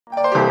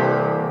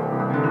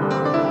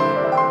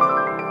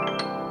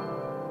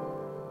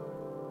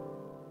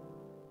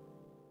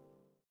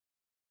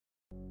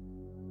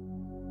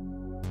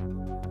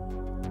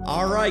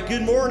All right,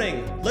 good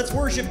morning. Let's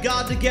worship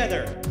God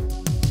together.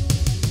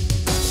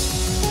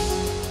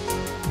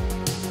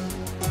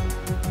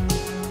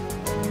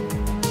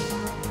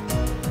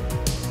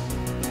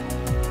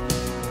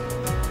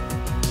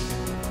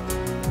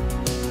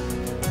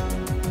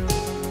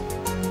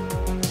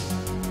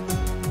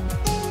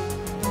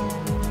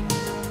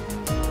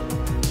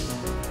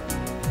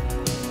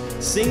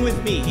 Sing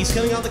with me. He's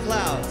coming on the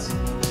clouds.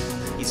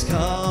 He's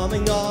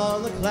coming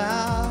on the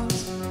clouds.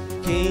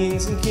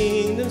 Kings and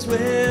kingdoms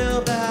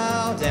will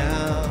bow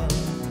down,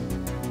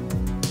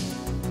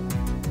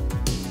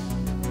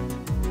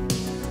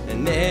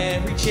 and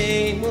every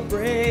chain will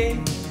break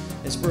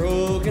as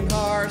broken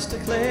hearts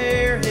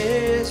declare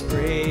His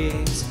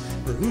praise.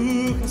 For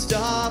who can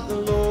stop the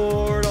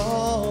Lord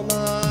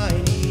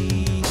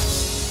Almighty?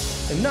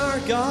 And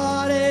our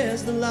God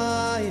is the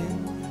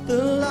Lion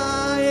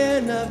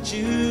of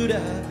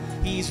Judah.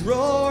 He's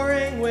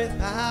roaring with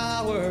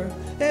power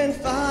and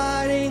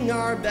fighting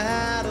our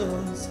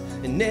battles,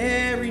 and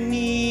every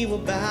knee will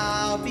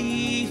bow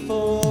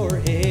before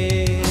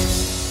Him.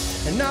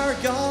 And our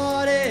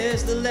God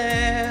is the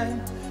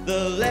Lamb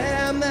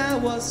that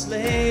was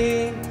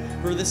slain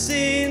for the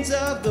sins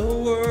of the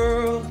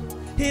world.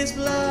 His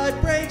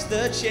blood breaks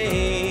the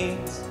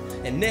chains,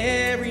 and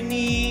every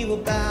knee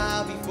will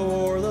bow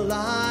before the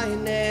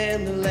Lion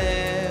and the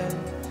Lamb.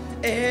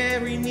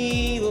 Every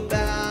knee will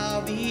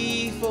bow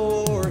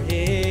before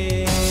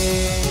Him.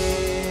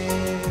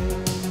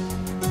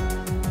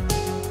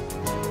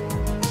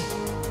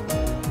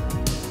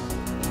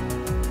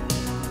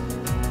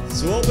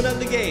 So open up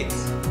the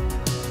gates.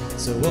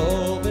 So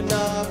open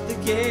up the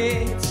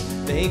gates.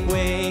 Make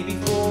way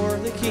before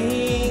the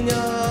King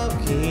of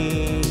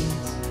Kings.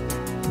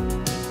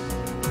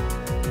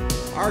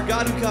 Our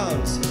God who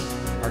comes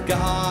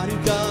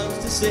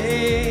to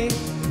save,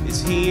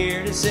 is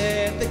here to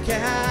set the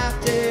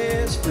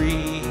captives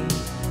free.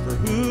 For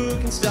who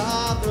can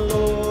stop the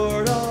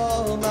Lord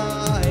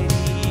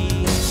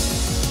Almighty?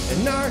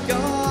 And our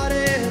God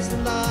is the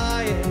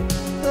Lion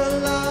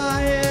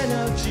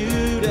of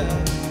Judah.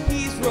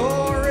 He's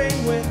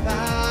roaring with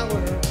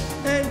power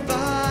and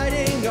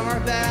fighting our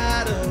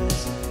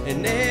battles,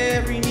 and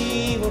every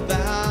knee will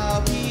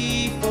bow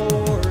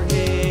before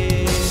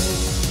Him.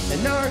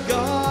 And our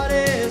God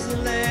is the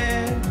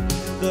Lamb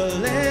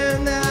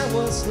that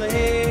was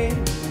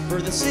slain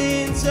for the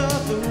sins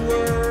of the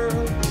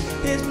world.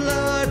 His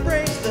blood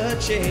breaks the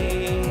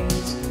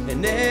chains,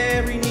 and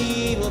every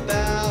knee will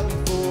bow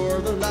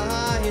before the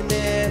Lion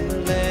and the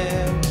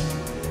Lamb.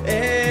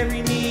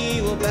 Every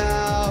knee will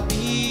bow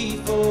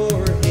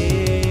before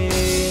Him.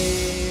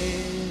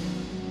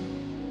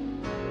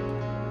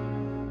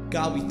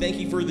 God, we thank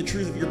You for the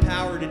truth of Your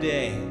power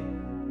today.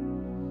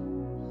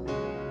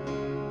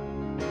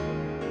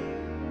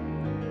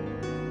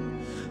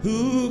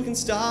 Who can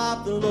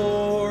stop the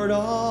Lord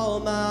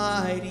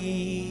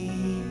Almighty?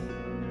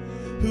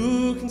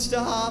 Who can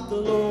stop the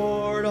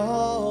Lord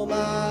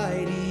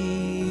Almighty?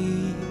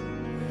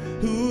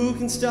 Who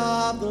can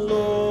stop the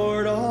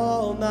Lord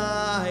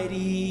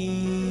Almighty?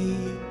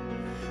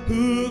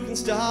 Who can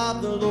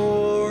stop the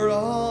Lord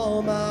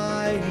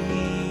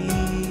Almighty?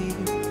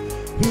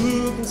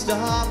 Who can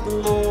stop the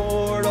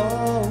Lord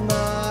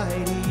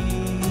Almighty?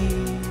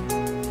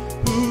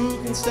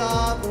 Who can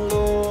stop the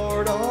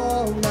Lord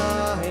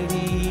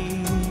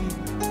Almighty?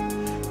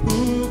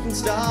 Who can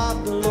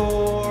stop the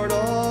Lord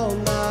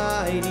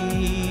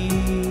Almighty?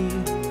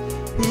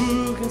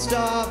 Who can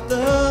stop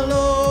the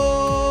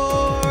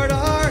Lord?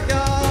 Our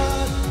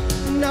God,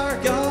 and our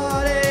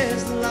God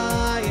is the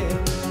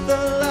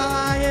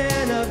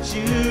Lion of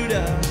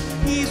Judah.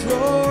 He's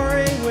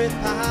roaring with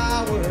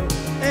power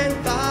and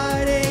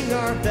fighting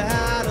our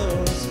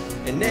battles,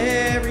 and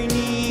every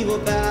knee will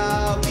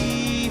bow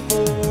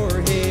before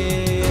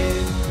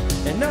Him.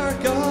 And our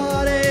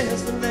God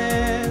is the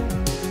Lamb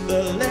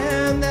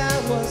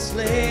that was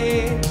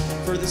slain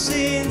for the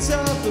sins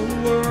of the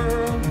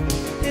world.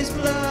 His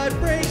blood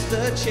breaks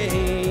the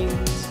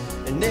chains,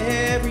 and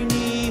every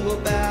knee will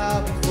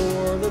bow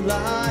before the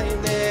Lion.